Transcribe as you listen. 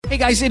Hey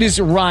guys, it is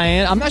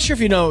Ryan. I'm not sure if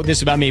you know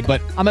this about me, but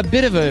I'm a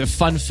bit of a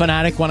fun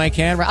fanatic when I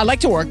can. I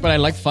like to work, but I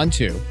like fun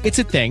too. It's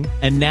a thing.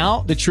 And now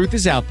the truth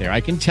is out there.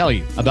 I can tell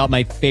you about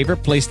my favorite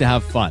place to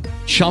have fun.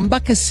 Chumba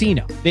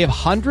Casino. They have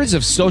hundreds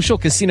of social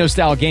casino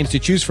style games to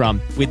choose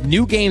from with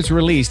new games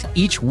released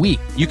each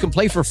week. You can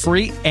play for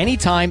free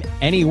anytime,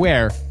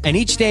 anywhere. And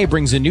each day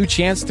brings a new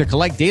chance to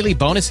collect daily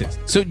bonuses.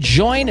 So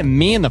join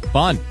me in the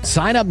fun.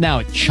 Sign up now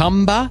at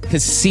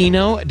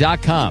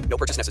ChumbaCasino.com. No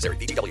purchase necessary.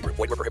 VGW Group.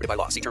 Void where prohibited by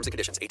law. See terms and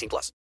conditions.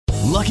 18+.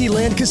 Lucky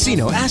Land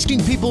Casino,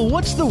 asking people,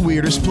 what's the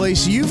weirdest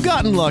place you've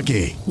gotten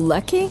lucky?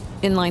 Lucky?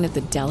 In line at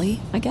the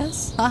deli, I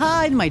guess?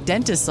 Aha, in my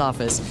dentist's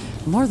office.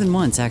 More than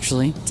once,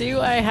 actually.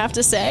 Do I have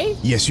to say?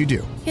 Yes, you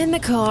do. In the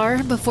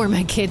car before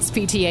my kids'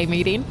 PTA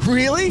meeting.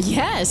 Really?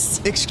 Yes.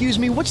 Excuse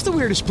me, what's the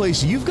weirdest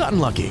place you've gotten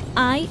lucky?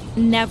 I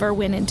never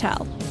win and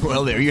tell.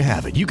 Well, there you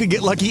have it. You can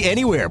get lucky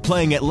anywhere,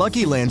 playing at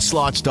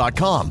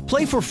LuckyLandSlots.com.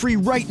 Play for free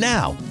right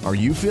now. Are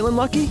you feeling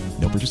lucky?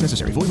 No purchase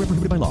necessary. Void where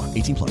prohibited by law.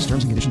 18+.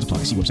 Terms and conditions apply.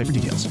 See website for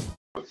details.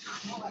 Yeah,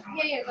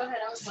 go ahead.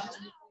 I was fine.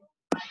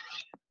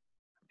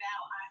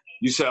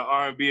 You said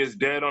R&B is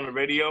dead on the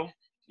radio?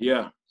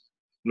 Yeah.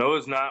 No,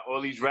 it's not.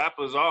 All these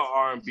rappers are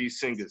R&B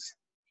singers.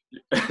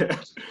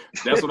 That's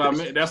what I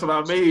mean. That's what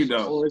I mean,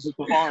 though. Or is it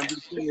the R&B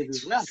singers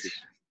is rappers?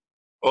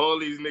 All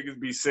these niggas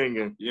be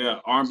singing.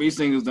 Yeah, R&B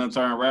singers done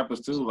turn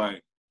rappers too.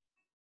 Like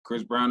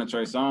Chris Brown and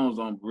Trey Songz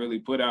don't really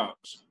put out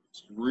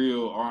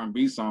real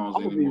R&B songs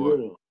I'm gonna anymore.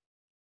 be real.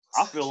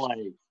 I feel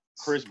like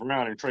Chris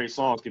Brown and Trey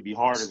Songz could be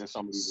harder than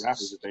some of these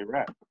rappers if they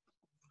rap.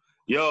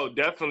 Yo,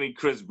 definitely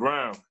Chris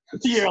Brown.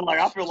 Yeah, like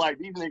I feel like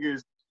these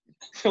niggas,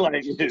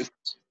 like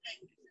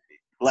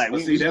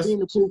we've seen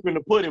the proof in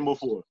the pudding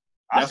before.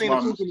 I've seen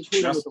the proof in the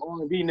pudding with the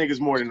R&B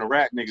niggas more than the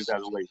rap niggas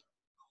as of late.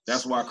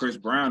 That's why Chris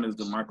Brown is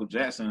the Michael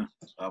Jackson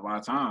of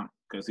our time,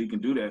 because he can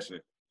do that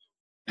shit.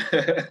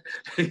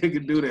 He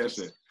can do that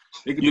shit.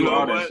 He can do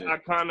all that shit. I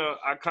kind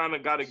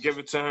of got to give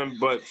it to him,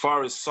 but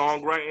far as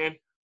songwriting,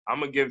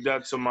 I'm gonna give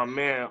that to my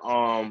man,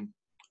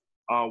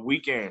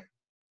 Weeknd.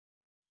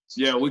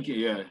 Yeah, Weeknd.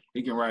 Yeah,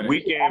 he can write it.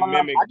 Weeknd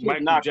mimic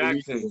Michael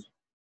Jackson.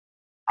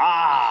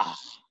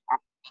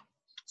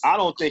 I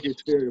don't think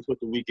it's fair to put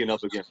the Weeknd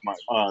up against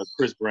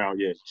Chris Brown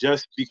yet,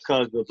 just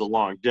because of the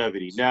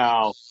longevity.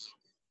 Now,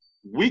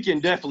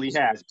 Weeknd definitely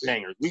has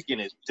bangers.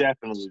 Weeknd is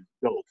definitely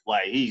dope.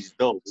 Like, he's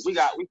dope. We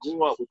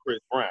grew up with Chris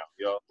Brown,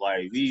 yo.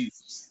 Like,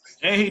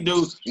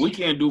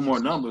 Weeknd do more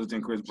numbers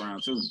than Chris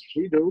Brown too.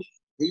 He do.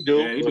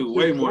 Yeah, he do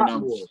way more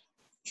numbers.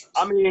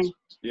 I mean,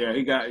 yeah,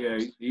 he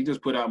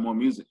just put out more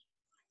music.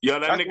 Yo,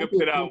 that nigga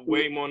put out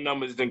way more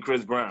numbers than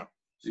Chris Brown.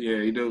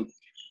 Yeah, he do.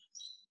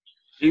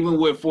 Even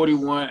with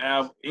 41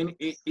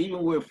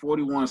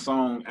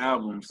 song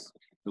albums,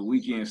 The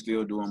Weeknd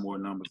still doing more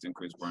numbers than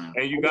Chris Brown.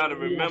 And you got to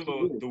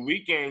remember, The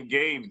Weeknd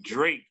gave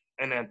Drake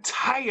an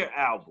entire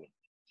album.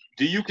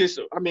 Do you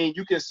consider? I mean,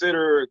 you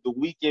consider The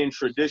Weeknd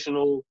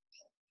traditional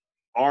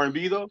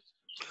R&B though?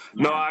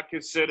 No, I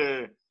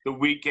consider The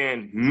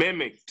Weeknd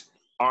mimicked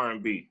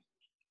R&B.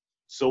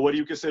 So what do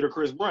you consider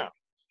Chris Brown?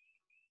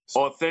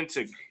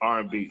 Authentic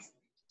R&B.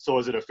 So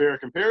is it a fair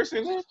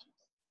comparison then?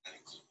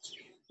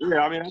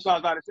 Yeah, I mean, that's what I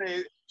was about to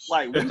say.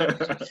 Like,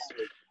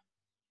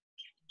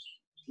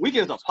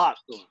 Weeknd's a pop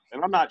star,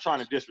 and I'm not trying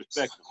to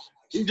disrespect him.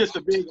 He's just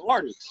a big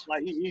artist.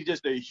 Like, he's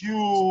just a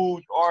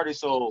huge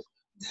artist, so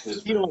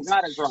he don't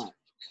gotta drop.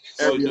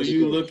 So do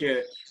you look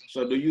at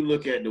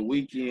The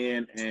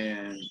Weeknd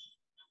and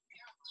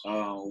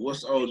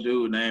what's the old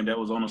dude name that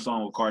was on the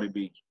song with Cardi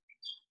B?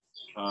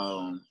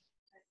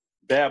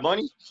 Bad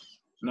Bunny?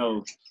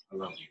 No,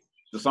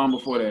 the song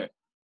before that.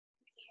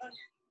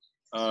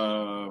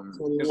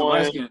 It's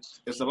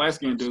a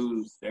light-skinned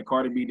dude that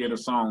Cardi B did a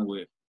song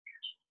with.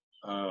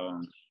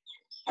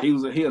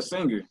 He a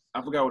singer.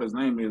 I forgot what his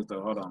name is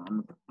though. Hold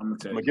on, I'm gonna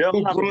tell you.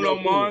 Bruno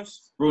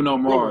Mars. Bruno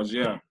Mars,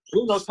 yeah.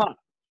 Bruno's top.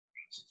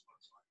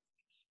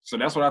 So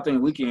that's what I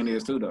think Weeknd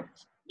is too, though.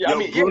 Yeah, I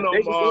mean, they would be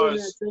in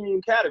that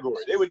same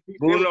category. They would be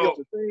up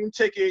the same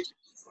ticket,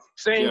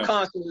 same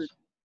concert,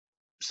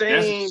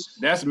 same.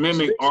 That's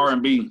mimic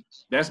R&B.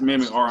 That's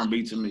mimic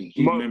R&B to me.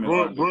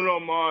 Bruno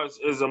Mars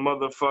is a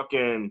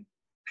motherfucking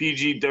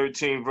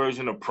PG-13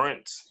 version of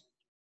Prince.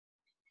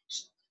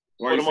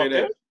 Why you say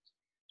that?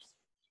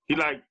 He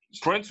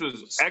Prince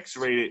was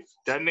X-rated.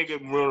 That nigga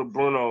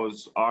Bruno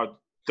is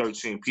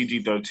R13,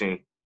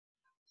 PG-13.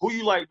 Who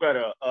you like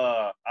better?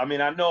 I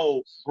mean, I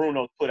know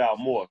Bruno put out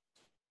more.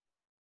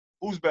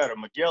 Who's better,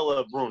 Miguel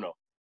or Bruno?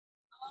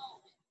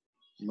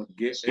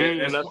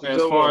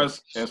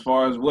 As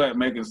far as what,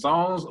 making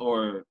songs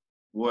or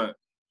what?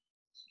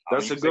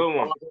 That's a good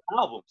one.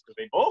 Albums, because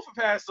they both have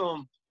had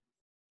some.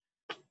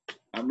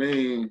 I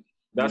mean,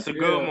 that's a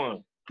good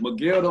one.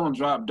 Miguel don't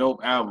drop dope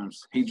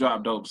albums. He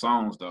dropped dope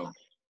songs though.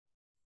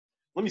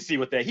 Let me see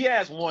what that. He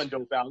has one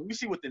dope album. Let me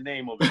see what the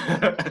name of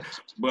it is.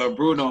 But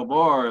Bruno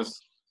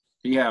Mars,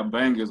 he have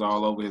bangers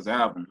all over his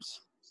albums.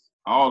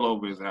 All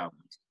over his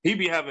albums. He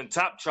be having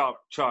top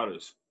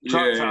charters.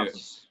 Yeah,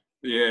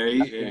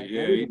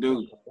 he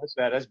do.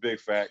 That's big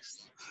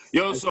facts.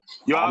 Yo, so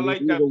Yo, I mean, like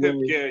that either Pip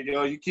way- gear,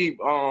 yo. You keep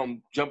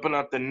jumping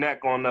out the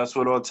neck on us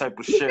with all type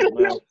of shit,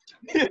 man.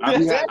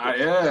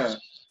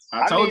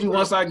 I told you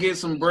once I get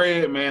some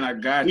bread, man, I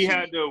got We you.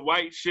 had the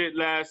white shit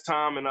last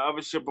time and the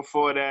other shit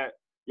before that.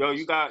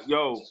 I'm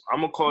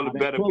gonna call the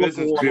Better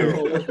Business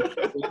Bureau.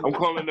 I'm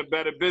calling the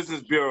Better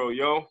Business Bureau,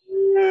 yo.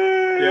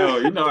 Yo,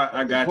 you know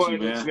I got you,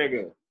 Supporting this man.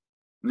 nigga.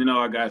 You know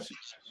I got you.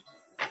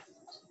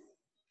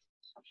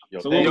 Yo,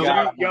 So thank what we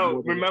God got? I'm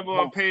more than Remember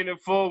enough. on Paid in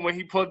Full when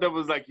he pulled up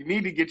was like, you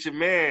need to get your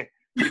man.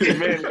 Get your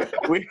man.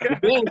 The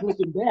man's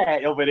looking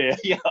bad over there.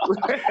 Yeah.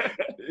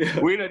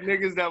 We the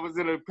niggas that was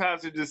in the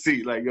passenger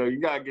seat. Like, yo, you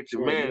gotta get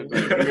your man.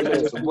 Like, Yeah. you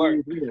know, some work.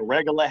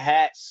 Regular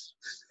hats.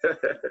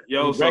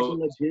 Yo, so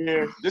regular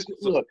gear.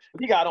 Look,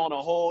 he got on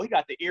a whole. He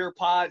got the ear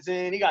pods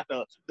in. He got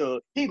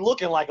the. He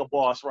looking like a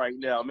boss right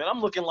now, man.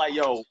 I'm looking like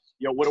yo,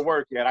 where the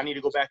work at? I need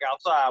to go back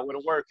outside. Where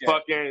the work at?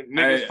 Fucking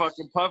niggas, Hey.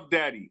 fucking Puff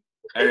Daddy.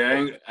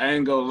 hey, I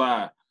ain't gonna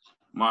lie.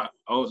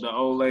 The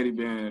old lady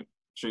been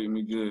treating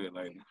me good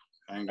lately.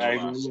 I ain't gonna Hey,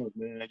 lie. man, look,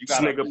 man. You This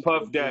got nigga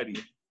Puff Daddy.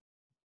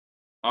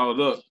 Oh,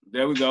 look,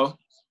 there we go.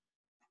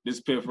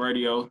 This Piff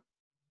Radio,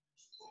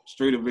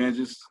 Street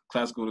Avengers,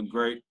 Classical the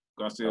Great,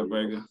 Garcia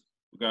Vega.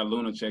 We got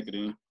Luna check it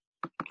in.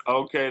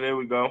 Okay, there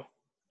we go.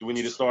 Do we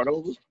need to start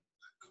over?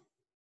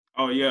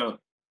 Oh yeah,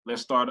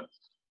 let's start.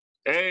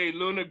 Hey,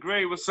 Luna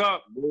Gray, what's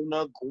up?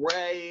 Luna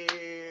Gray,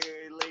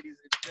 ladies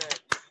and gents.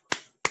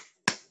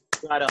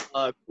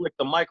 Gotta click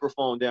the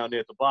microphone down there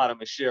at the bottom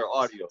and share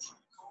audio.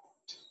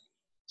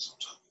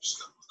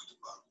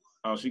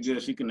 Oh, she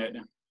good. She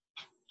connecting.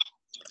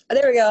 Oh,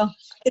 there we go.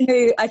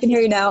 I can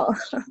hear you now. All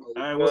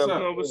right, what's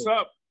up? What's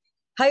up?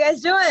 How you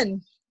guys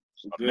doing?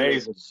 Good.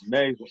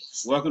 Amazing.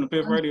 Welcome to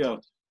Piff Radio.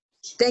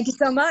 Thank you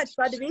so much.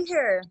 Glad to be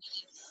here.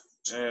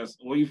 Yes.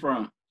 Where you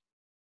from?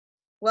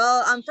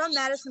 Well, I'm from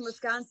Madison,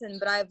 Wisconsin,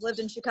 but I've lived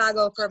in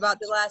Chicago for about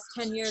the last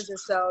 10 years or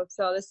so.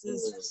 So this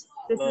is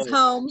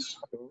home.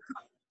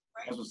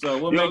 That's what's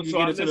up. What Yo, made you so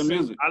get I into the listened-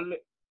 music?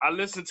 I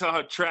listened to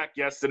her track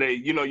yesterday.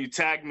 You know, you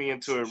tagged me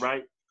into it,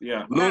 right?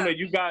 Yeah. Luna,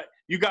 you got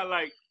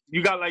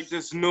like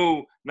this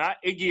new, not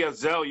Iggy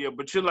Azalea,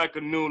 but you're like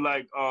a new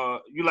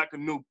you like a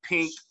new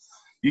Pink.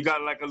 You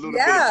got like a little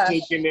bit of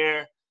Pink in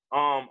there.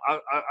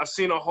 I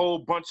seen a whole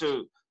bunch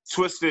of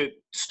twisted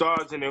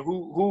stars in there.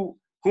 Who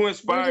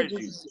inspired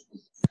you?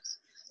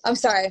 I'm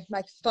sorry,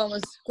 my phone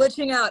was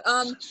glitching out.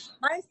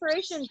 My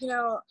inspirations,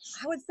 I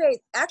would say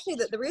actually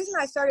the reason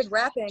I started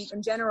rapping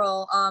in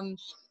general,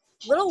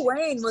 Lil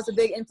Wayne was a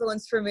big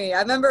influence for me.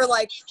 I remember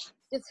like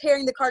just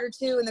hearing the Carter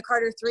 2 and the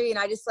Carter 3, and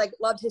I just like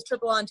loved his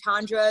triple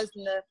entendres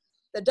and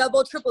the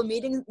double, triple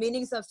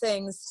meanings of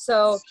things.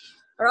 So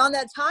around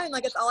that time,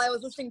 like that's all I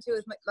was listening to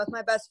with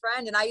my best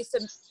friend, and I used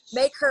to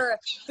make her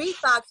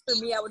beatbox for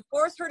me. I would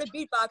force her to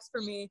beatbox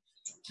for me.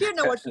 She didn't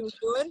know what she was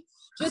doing,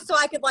 just so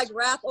I could like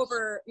rap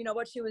over,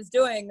 what she was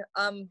doing,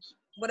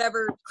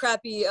 whatever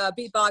crappy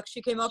beatbox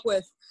she came up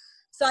with.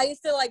 So I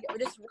used to like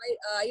just write.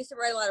 I used to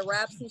write a lot of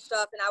raps and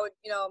stuff, and I would,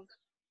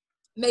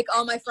 make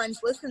all my friends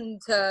listen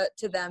to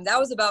them. That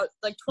was about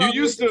like 12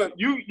 You used years to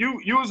ago.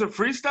 you was a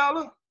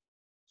freestyler?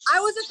 I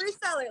was a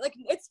freestyler. Like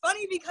it's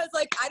funny because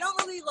like I don't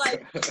really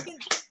like.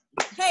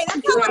 Hey,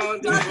 that's how I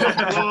started.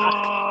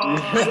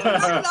 I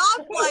started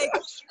off like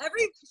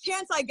every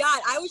chance I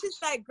got. I was just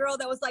that girl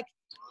that was like,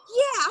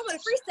 "Yeah, I'm gonna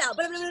freestyle."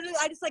 But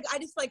I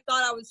just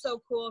thought I was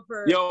so cool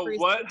for. Yo, freestyle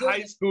what doing high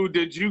it. school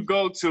did you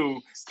go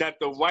to that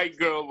the white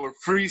girl were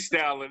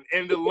freestyling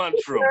in the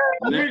lunchroom?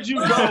 Where did you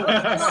go?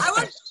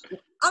 Well,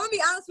 I'm gonna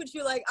be honest with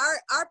you. Like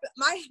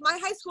my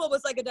high school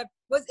was like it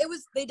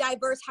was the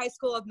diverse high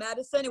school of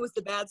Madison. It was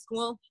the bad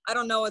school. I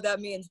don't know what that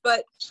means,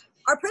 but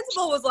our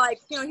principal was like,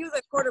 he was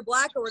a quarter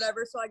black or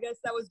whatever. So I guess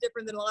that was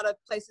different than a lot of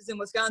places in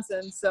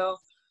Wisconsin. So,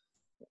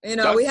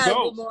 That's we had a dope.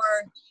 little more.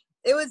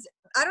 It was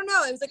I don't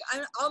know. It was like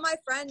all my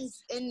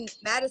friends in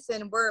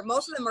Madison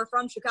most of them were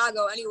from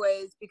Chicago,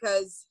 anyways,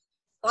 because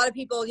a lot of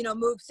people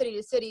moved city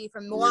to city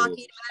from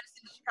Milwaukee to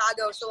Madison to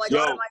Chicago. So like a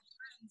lot of my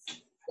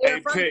friends. They were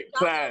Hey, from Pitt,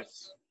 Chicago.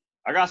 class.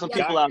 I got some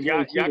people out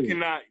there Y'all too.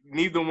 cannot.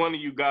 Neither one of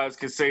you guys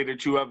can say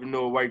that you ever knew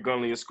a white girl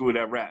in your school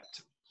that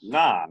rapped.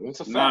 Nah, that's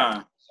a fact.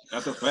 Nah,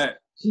 that's a fact.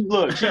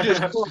 Look, she just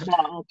trumped my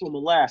I'm from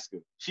Alaska.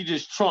 She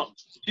just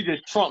trumped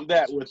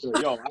that with her.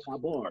 Yo, I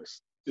got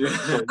bars. So,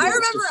 I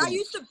remember I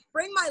used to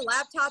bring my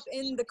laptop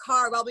in the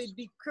car while we'd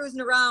be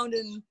cruising around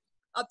and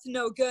up to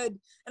no good.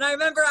 And I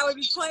remember I would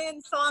be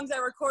playing songs I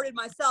recorded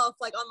myself,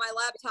 like on my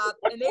laptop,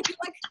 and they'd be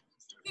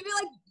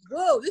like,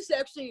 "Whoa, this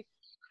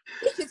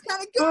is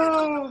kind of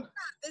good.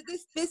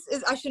 This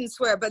is I shouldn't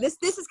swear, but this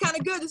is kind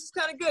of good. This is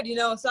kind of good,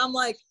 So I'm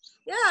like,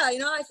 yeah,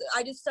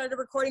 I just started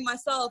recording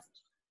myself.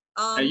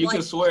 And you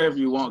can swear if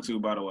you want to,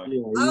 by the way.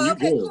 Oh,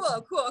 okay,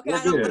 cool. Okay,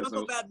 I don't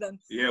feel bad then.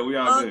 Yeah, we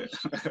all good.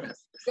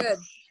 Good.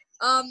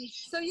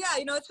 So yeah,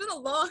 it's been a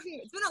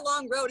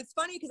long road. It's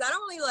funny because I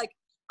don't really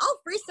I'll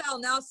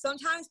freestyle now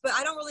sometimes, but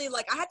I don't really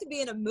I have to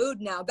be in a mood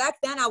now. Back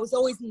then I was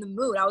always in the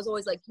mood. I was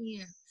always like,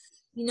 yeah.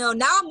 Now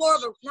I'm more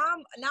of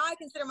now I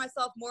consider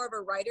myself more of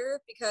a writer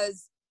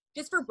because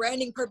just for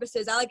branding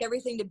purposes, I like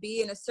everything to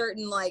be in a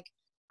certain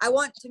I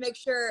want to make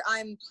sure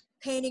I'm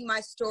painting my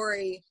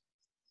story,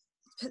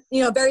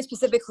 you know, very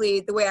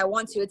specifically the way I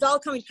want to. It's all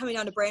coming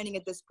down to branding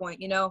at this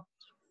point, you know.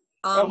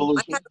 I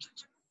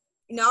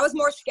was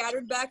more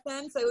scattered back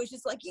then, so it was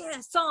just like, yeah,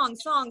 song.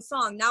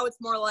 Now it's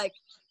more like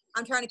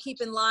I'm trying to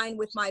keep in line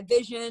with my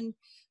vision.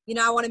 You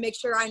know, I want to make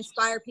sure I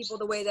inspire people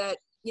the way that,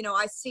 you know,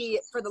 I see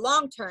it for the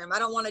long term. I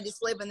don't want to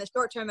just live in the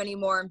short term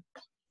anymore.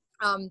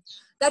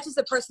 That's just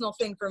a personal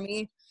thing for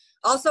me.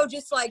 Also,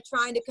 just like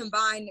trying to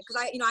combine,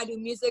 because I do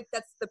music.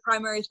 That's the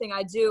primary thing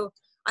I do.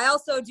 I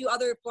also do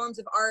other forms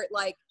of art,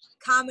 like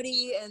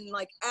comedy and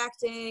like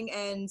acting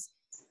and,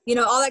 you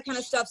know, all that kind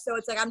of stuff. So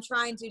it's like I'm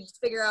trying to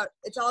just figure out,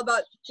 it's all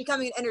about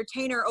becoming an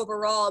entertainer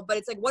overall, but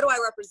it's like, what do I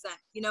represent?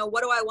 You know,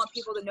 what do I want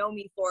people to know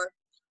me for?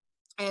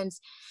 And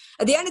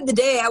at the end of the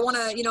day, I want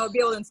to, you know, be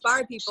able to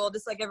inspire people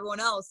just like everyone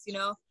else, you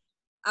know.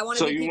 I want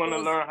to. So you want to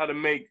learn how to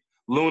make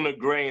Luna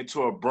Gray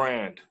into a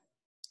brand?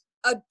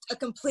 A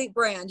complete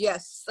brand,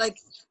 yes, like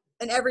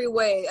in every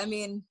way. I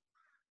mean,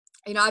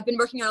 you know, I've been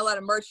working on a lot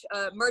of merch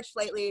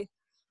lately.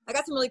 I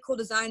got some really cool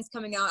designs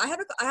coming out. I have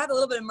a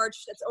little bit of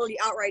merch that's already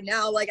out right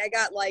now. Like I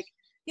got my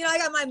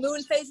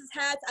Moon Faces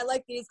hats. I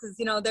like these because,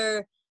 you know,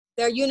 they're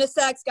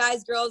unisex.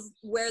 Guys, girls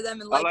wear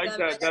them and like them. I like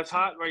that. That's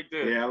hot right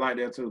there. Yeah, I like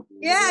that too.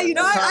 Yeah, you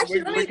know,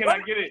 actually, where can I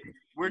get it?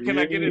 Where can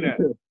I get it at?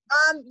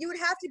 You would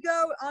have to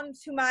go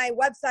onto my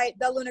website,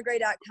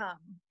 thelunagray.com.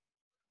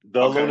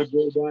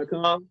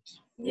 Thelunagray.com?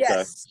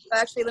 Yes. Okay.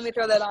 Actually, let me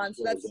throw that on.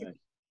 So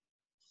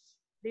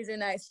these are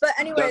nice. But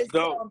anyways,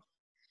 so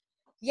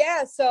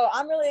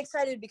I'm really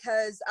excited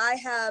because I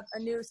have a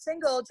new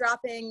single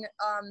dropping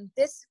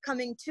this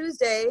coming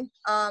Tuesday,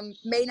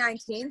 May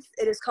 19th.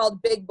 It is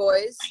called Big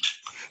Boys.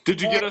 Did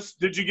you get us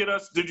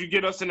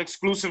an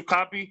exclusive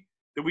copy?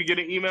 Did we get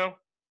an email?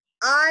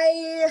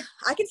 I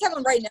can send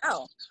one right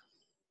now.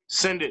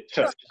 Send it.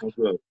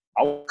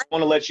 I want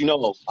to let you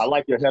know, I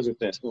like your Heaven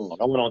Sent song.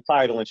 I went on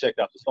Tidal and checked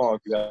out the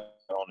songs you got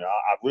on there.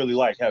 I really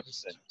like Heaven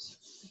Sent.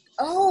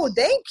 Oh,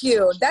 thank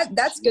you.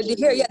 That's good to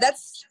hear. Yeah,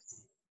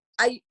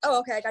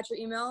 okay, I got your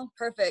email.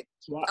 Perfect.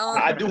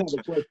 I do have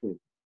a question.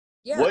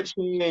 Yeah. What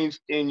changed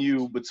in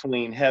you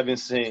between Heaven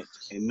Sent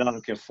and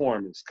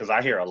Nonconformist? Because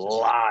I hear a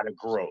lot of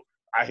growth.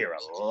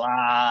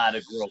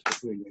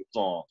 Between your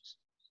songs.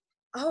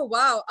 Oh,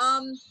 wow.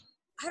 I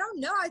don't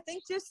know. I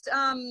think just,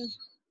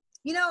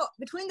 you know,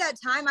 between that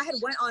time I had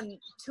went on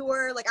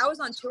tour. Like I was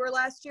on tour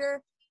last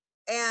year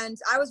and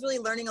I was really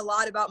learning a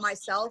lot about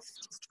myself,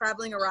 just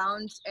traveling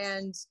around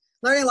and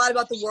learning a lot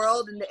about the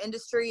world and the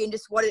industry and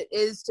just what it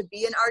is to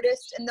be an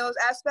artist in those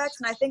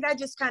aspects. And I think I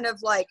just kind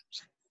of like,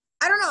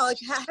 I don't know, like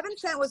Heaven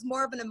Sent was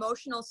more of an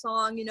emotional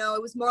song, you know.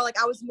 It was more like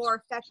I was more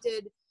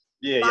affected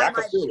by I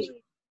could feel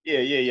it.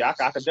 Yeah. I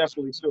could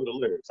definitely feel the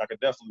lyrics. I could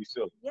definitely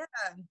feel it. Yeah.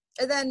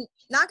 And then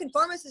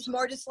Nonconformist is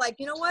more just like,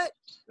 you know what?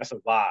 That's a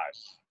vibe.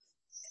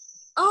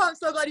 Oh, I'm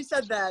so glad you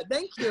said that.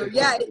 Thank you.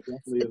 Yeah, it's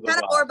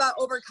kind of more about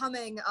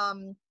overcoming,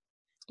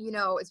 you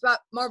know, it's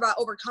more about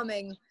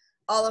overcoming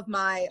all of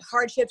my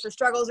hardships or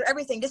struggles or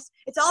everything. Just,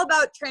 it's all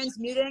about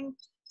transmuting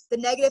the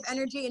negative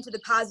energy into the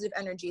positive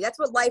energy. That's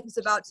what life is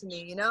about to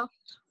me, you know?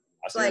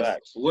 I see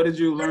that. What did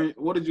you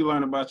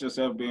learn about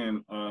yourself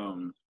being,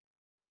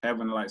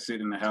 having to like sit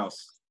in the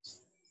house?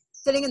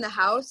 Sitting in the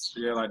house?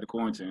 Yeah, like the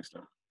quarantine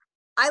stuff.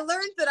 I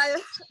learned that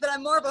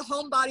I'm more of a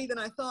homebody than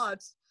I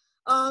thought.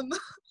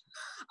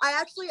 I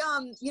actually,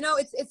 you know,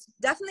 it's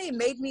definitely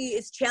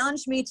it's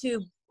challenged me to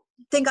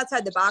think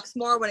outside the box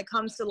more when it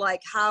comes to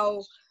like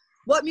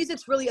what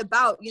music's really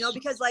about, you know,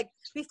 because like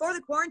before the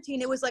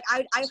quarantine, it was like,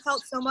 I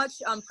felt so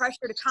much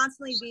pressure to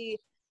constantly be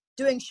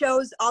doing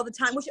shows all the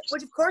time,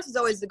 which of course is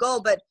always the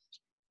goal, but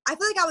I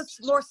feel like I was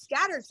more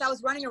scattered because I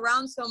was running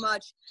around so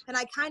much and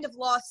I kind of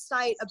lost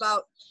sight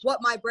about what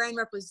my brand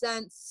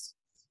represents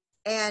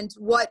and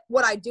what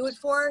I do it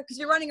for. Because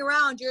you're running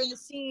around, you're in the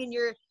scene,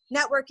 you're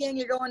networking,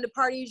 you're going to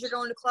parties, you're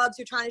going to clubs,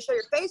 you're trying to show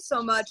your face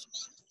so much.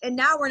 And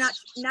now we're not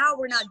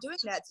doing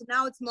that. So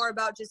now it's more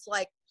about just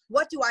like,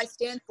 what do I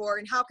stand for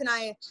and how can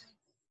I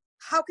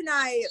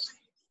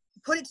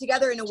put it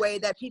together in a way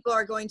that people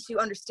are going to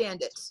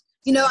understand it?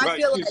 You know, I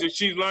feel like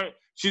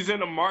she's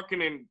in a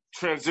marketing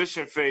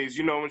transition phase,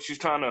 you know, when she's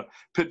trying to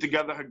put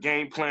together her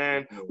game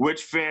plan,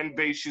 which fan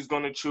base she's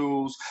going to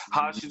choose,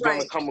 how she's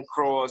going to come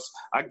across.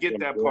 I get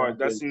that part.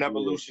 That's an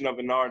evolution of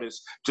an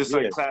artist, just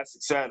like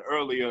Classic said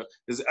earlier,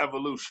 is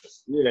evolution.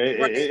 Yeah,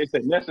 it's a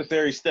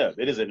necessary step.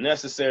 It is a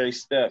necessary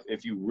step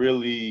if you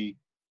really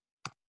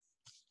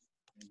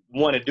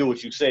want to do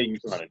what you say you're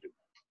trying to do.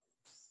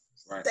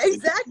 Right.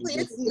 Exactly.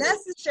 It's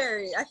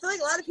necessary. I feel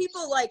like a lot of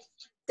people, like,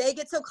 they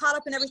get so caught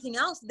up in everything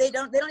else. They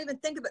don't even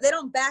think about, they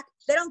don't get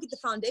the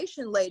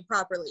foundation laid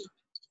properly.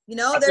 You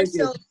know,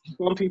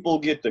 some people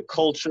get the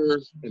culture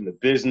and the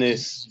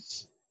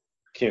business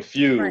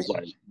confused.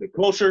 Right. Like the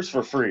culture's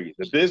for free.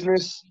 The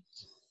business,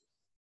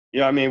 you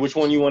know what I mean? Which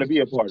one you want to be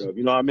a part of?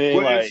 You know what I mean?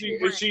 Well, like,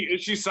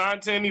 is she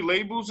signed to any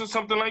labels or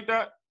something like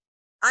that?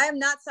 I am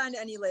not signed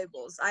to any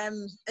labels. I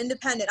am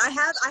independent. I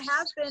have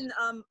been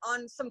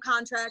on some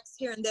contracts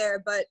here and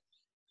there, but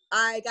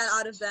I got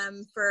out of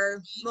them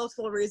for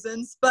multiple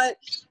reasons. But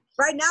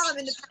Right now, I'm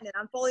independent.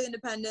 I'm fully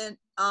independent.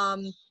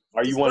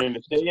 Are you wanting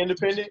to stay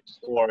independent,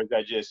 or is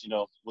that just,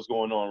 what's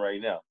going on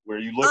right now? Were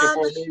you looking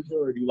for a major,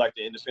 or do you like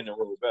the independent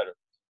road better?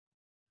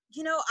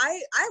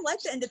 I like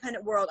the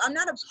independent world. I'm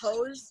not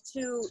opposed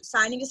to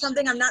signing to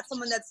something. I'm not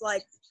someone that's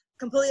like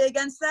completely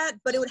against that,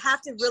 but it would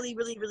have to really,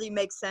 really, really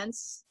make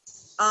sense.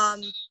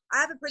 I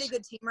have a pretty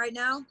good team right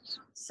now,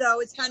 so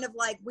it's kind of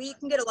like we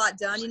can get a lot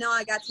done.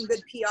 I got some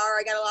good PR.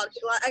 I got a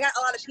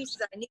lot of pieces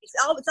that I need. It's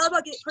all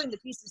about putting the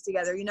pieces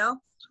together,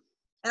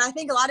 And I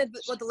think a lot of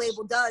what the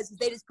label does is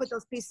they just put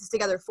those pieces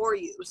together for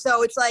you.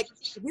 So it's like,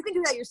 if you can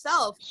do that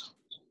yourself,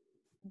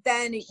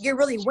 then you're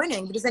really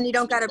winning, because then you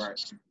don't got to,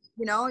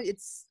 you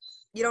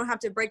don't have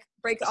to break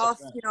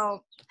off,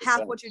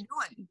 half what you're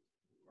doing.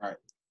 Right.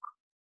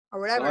 Or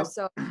whatever.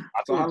 So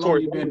how long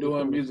have you been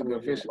doing music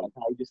officially?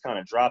 How he just kind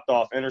of dropped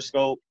off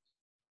Interscope,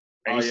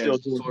 and he's still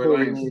doing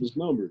Tory Lanez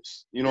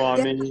numbers. You know what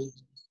I mean?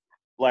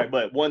 Like,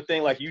 but one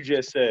thing, like you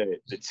just said,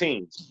 the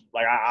team.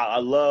 Like, I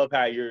love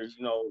how you're,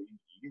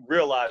 you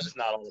realize it's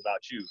not all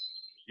about you.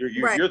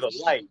 You're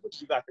the light,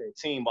 but you got that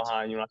team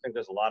behind you. And I think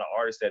there's a lot of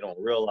artists that don't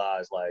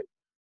realize, like,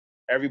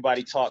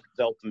 everybody talks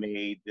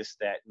self-made, this,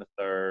 that, and the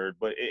third,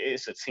 but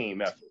it's a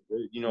team effort.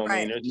 You know what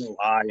I mean? There's no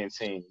I in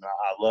team.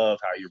 I love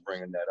how you're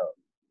bringing that up.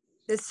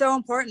 It's so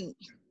important.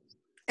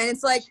 And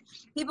it's like,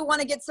 people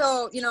want to get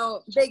so,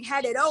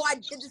 big-headed. Oh, I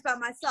did this by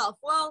myself.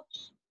 Well,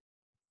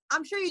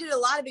 I'm sure you did a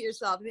lot of it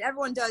yourself. I mean,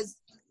 everyone does.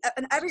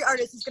 And every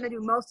artist is going to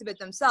do most of it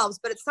themselves.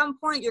 But at some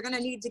point, you're going to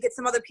need to get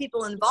some other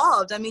people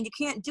involved. I mean, you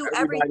can't do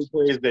everything. Everybody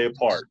plays their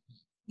part.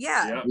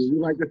 Yeah. We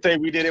like to say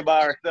we did it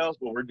by ourselves,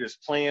 but we're just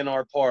playing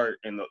our part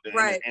in the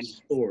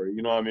story.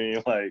 You know what I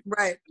mean? Like,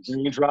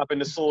 rain drop in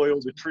the soil,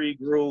 the tree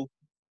grew.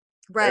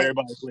 Right.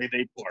 Everybody played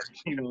their part.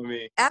 You know what I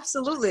mean?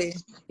 Absolutely.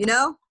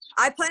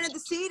 I planted the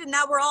seed, and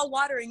now we're all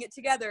watering it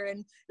together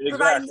and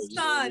providing the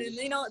sun. And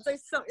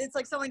it's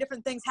like so many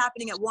different things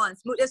happening at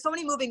once. There's so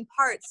many moving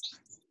parts.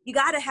 You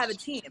got to have a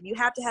team. You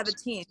have to have a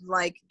team.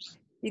 Like,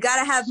 you got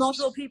to have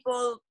multiple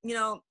people,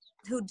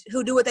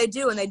 who do what they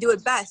do, and they do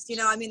it best.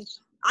 I mean,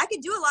 I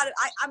could do a lot of,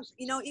 I'm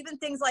even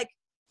things like,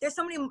 there's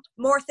so many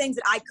more things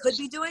that I could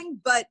be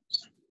doing, but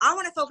I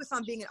want to focus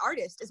on being an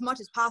artist as much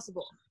as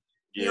possible.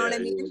 You know what I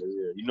mean?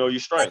 Yeah. You know your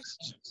strengths.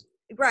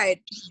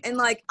 Right. And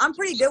like, I'm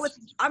pretty good with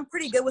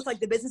like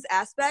the business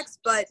aspects,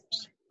 but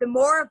the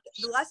more of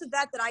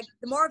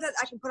that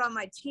I can put on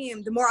my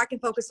team, the more I can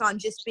focus on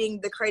just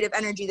being the creative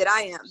energy that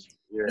I am.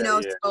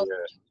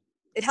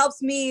 It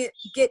helps me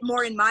get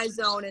more in my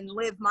zone and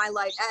live my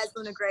life as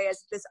Luna Gray,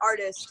 as this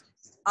artist.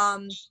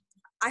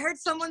 I heard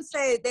someone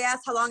say, they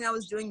asked how long I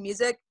was doing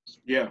music.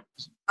 Yeah.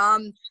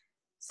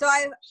 So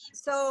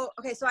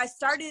I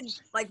started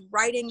like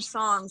writing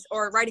songs,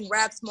 or writing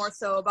raps more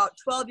so, about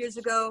 12 years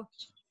ago.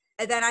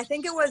 And then I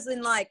think it was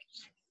in like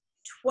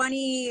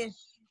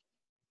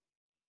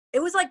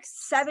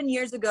 7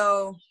 years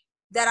ago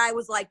that I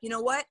was like, you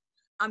know what?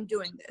 I'm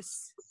doing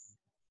this.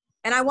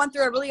 And I went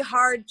through a really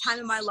hard time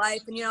in my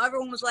life. And,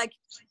 everyone was like,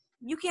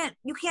 you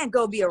can't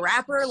go be a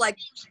rapper. Like,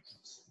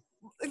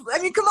 I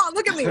mean, come on,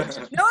 look at me. No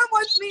one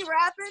wants me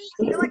rapping.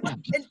 Like,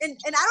 and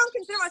I don't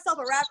consider myself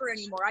a rapper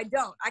anymore. I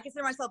don't. I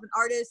consider myself an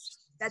artist.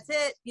 That's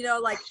it.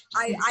 Like,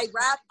 I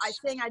rap, I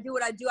sing, I do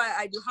what I do.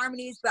 I do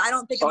harmonies, but I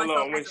don't think of myself as a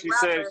rapper. When she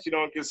said she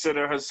don't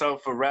consider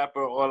herself a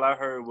rapper, all I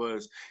heard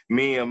was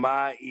me and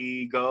my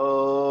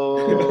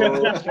ego.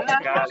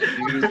 Got a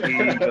new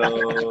ego.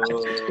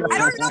 I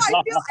don't know.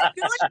 I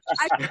feel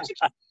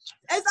like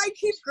as I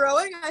keep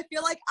growing, I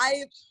feel like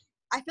I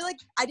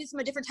just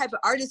am a different type of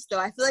artist, though.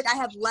 I feel like I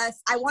have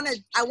less. I want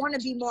to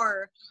be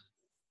more.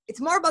 It's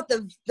more about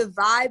the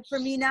vibe for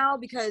me now,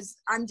 because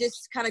I'm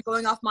just kind of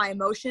going off my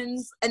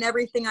emotions and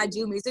everything I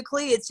do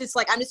musically. It's just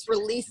like I'm just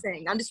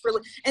releasing. And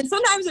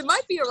sometimes it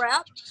might be a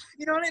rap,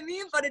 you know what I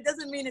mean? But it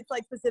doesn't mean it's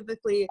like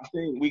specifically. I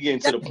think we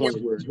get to the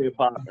point where hip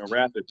hop and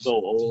rap is so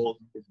old,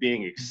 it's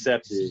being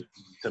accepted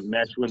to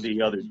mesh with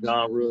the other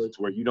genres,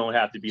 where you don't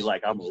have to be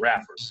like, I'm a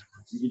rapper.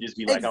 You can just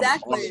be like, I'm a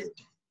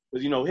artist.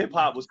 Because, hip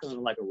hop was kind of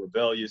like a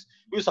rebellious,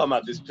 we was talking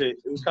about this pit,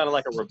 it was kind of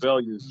like a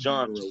rebellious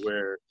genre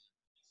where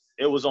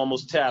it was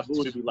almost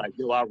taboo to be like,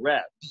 yo, I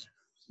rap.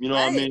 You know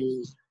what I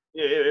mean?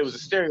 It was a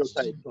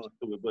stereotype to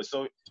it. But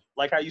so,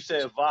 like how you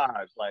said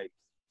vibes, like,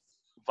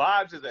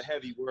 vibes is a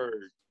heavy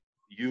word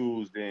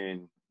used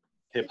in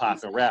hip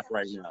hop and rap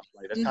right now.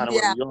 Like, that's kind of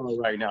what we're on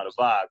right now, the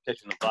vibe,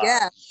 catching the vibe.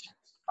 Yeah.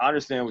 I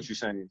understand what you're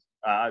saying.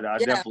 I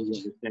definitely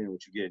understand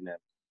what you're getting at.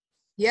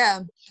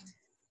 Yeah.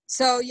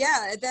 So,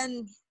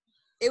 then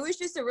it was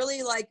just a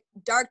really, like,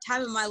 dark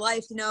time in my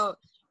life,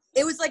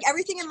 It was like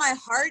everything in my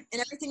heart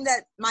and everything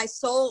that my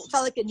soul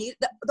felt like it needed.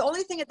 The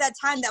only thing at that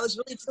time that was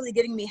really truly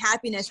giving me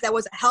happiness, that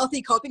was a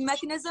healthy coping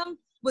mechanism,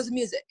 was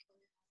music.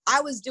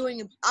 I was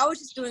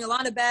just doing a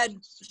lot of bad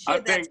shit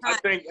at that time. I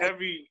think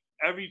every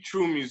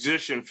true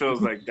musician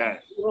feels like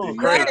that.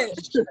 Right.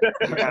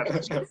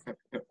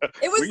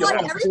 It was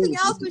like everything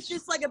else was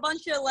just like a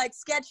bunch of like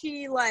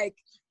sketchy, like,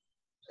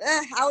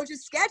 I was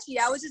just sketchy.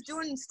 I was just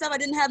doing stuff I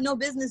didn't have no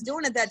business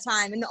doing at that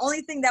time. And the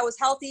only thing that was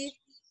healthy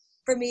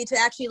for me to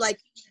actually like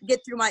get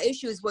through my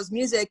issues was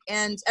music.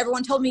 And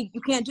everyone told me,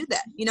 you can't do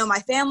that. You know, my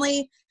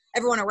family,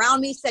 everyone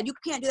around me said, you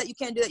can't do that, you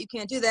can't do that, you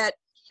can't do that.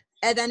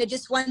 And then it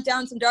just went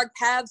down some dark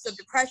paths of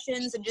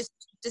depressions and just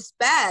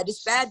bad.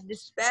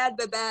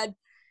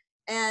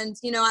 And,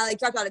 you know, I like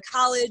dropped out of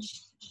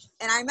college.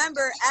 And I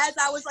remember as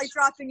I was like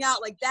dropping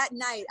out, like that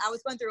night, I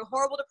was going through a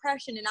horrible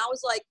depression. And I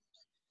was like,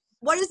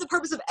 what is the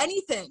purpose of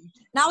anything?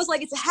 And I was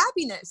like, it's a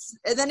happiness.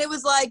 And then it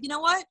was like, you know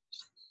what?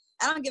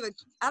 I don't give a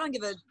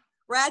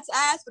rat's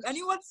ass what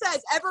anyone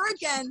says ever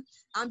again.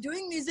 I'm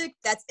doing music.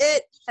 That's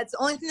it. That's the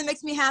only thing that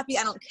makes me happy.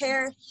 I don't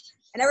care.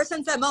 And ever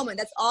since that moment,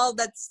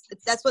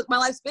 that's what my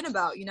life's been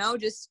about, you know,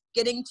 just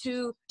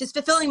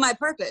fulfilling my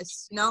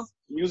purpose, you know?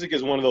 Music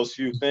is one of those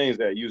few things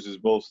that uses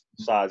both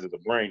sides of the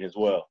brain as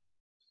well.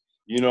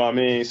 You know what I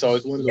mean? So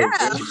it's one of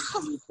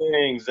those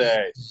things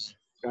that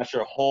got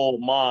your whole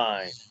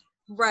mind.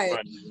 Right.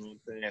 Running, you know what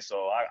I'm saying?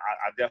 So I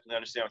definitely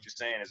understand what you're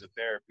saying as a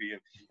therapy.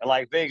 And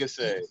like Vega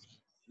said,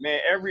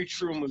 man, every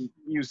true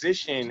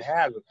musician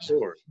has a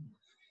story.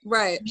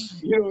 Right.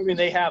 You know what I mean?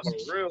 They have a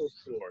real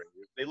story.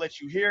 If they let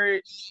you hear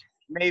it,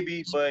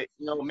 maybe, but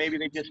you know, maybe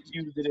they just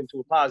used it into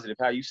a positive.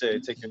 How you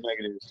said, take your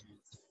negatives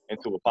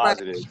into a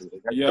positive.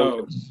 Right.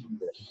 Yo.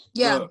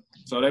 Yeah. Look,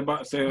 so they about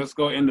to say, let's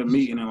go end the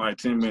meeting in like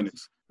 10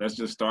 minutes. Let's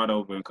just start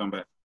over and come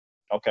back.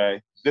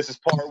 Okay. This is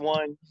part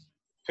 1.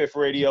 Piff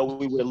Radio.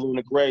 We with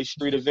Luna Gray,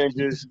 Street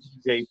Avengers,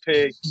 Jay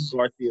Pig,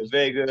 Garcia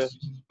Vega,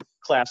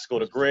 Classical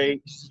the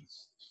Great.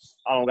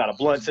 I don't got a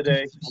blunt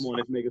today. I'm on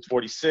this nigga's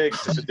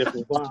 46. It's a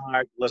different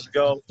vibe. Let's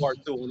go. Part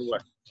 2 on the way.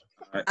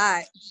 All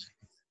right.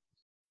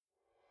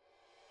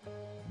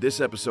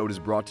 This episode is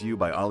brought to you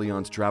by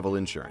Allianz Travel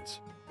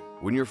Insurance.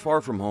 When you're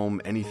far from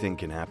home, anything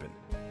can happen.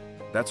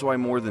 That's why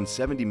more than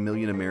 70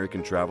 million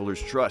American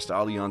travelers trust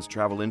Allianz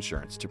Travel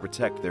Insurance to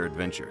protect their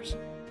adventures.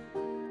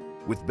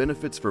 With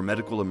benefits for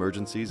medical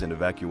emergencies and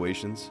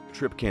evacuations,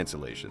 trip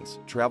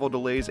cancellations, travel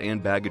delays,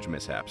 and baggage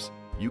mishaps,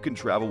 you can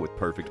travel with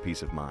perfect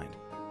peace of mind.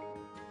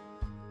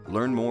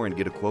 Learn more and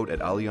get a quote at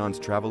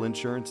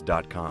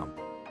AllianzTravelInsurance.com.